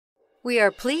We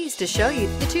are pleased to show you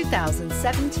the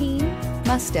 2017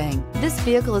 Mustang. This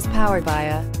vehicle is powered by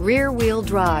a rear-wheel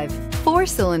drive,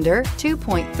 4-cylinder,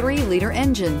 2.3-liter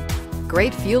engine.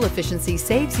 Great fuel efficiency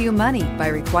saves you money by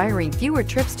requiring fewer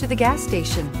trips to the gas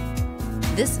station.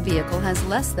 This vehicle has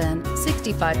less than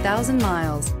 65,000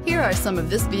 miles. Here are some of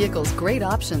this vehicle's great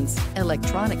options: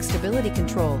 electronic stability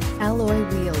control, alloy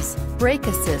wheels, brake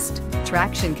assist,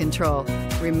 traction control,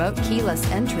 remote keyless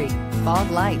entry,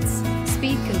 fog lights,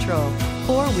 speed control,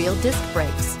 4-wheel disc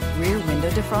brakes, rear window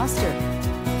defroster.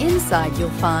 Inside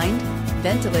you'll find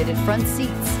ventilated front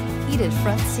seats, heated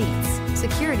front seats,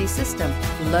 security system,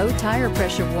 low tire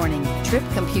pressure warning, trip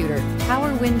computer,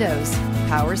 power windows,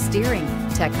 power steering,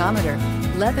 tachometer,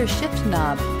 leather shift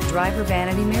knob, driver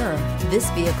vanity mirror. This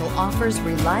vehicle offers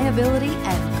reliability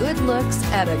and good looks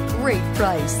at a great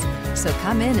price. So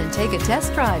come in and take a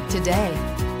test drive today.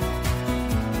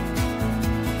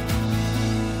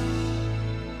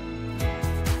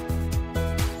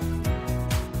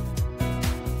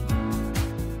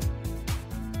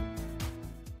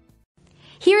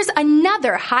 Here's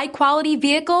another high-quality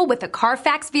vehicle with a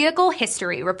Carfax Vehicle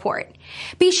History Report.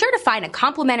 Be sure to find a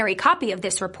complimentary copy of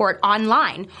this report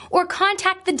online or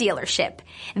contact the dealership.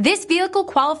 This vehicle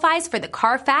qualifies for the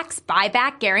Carfax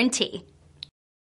Buyback Guarantee.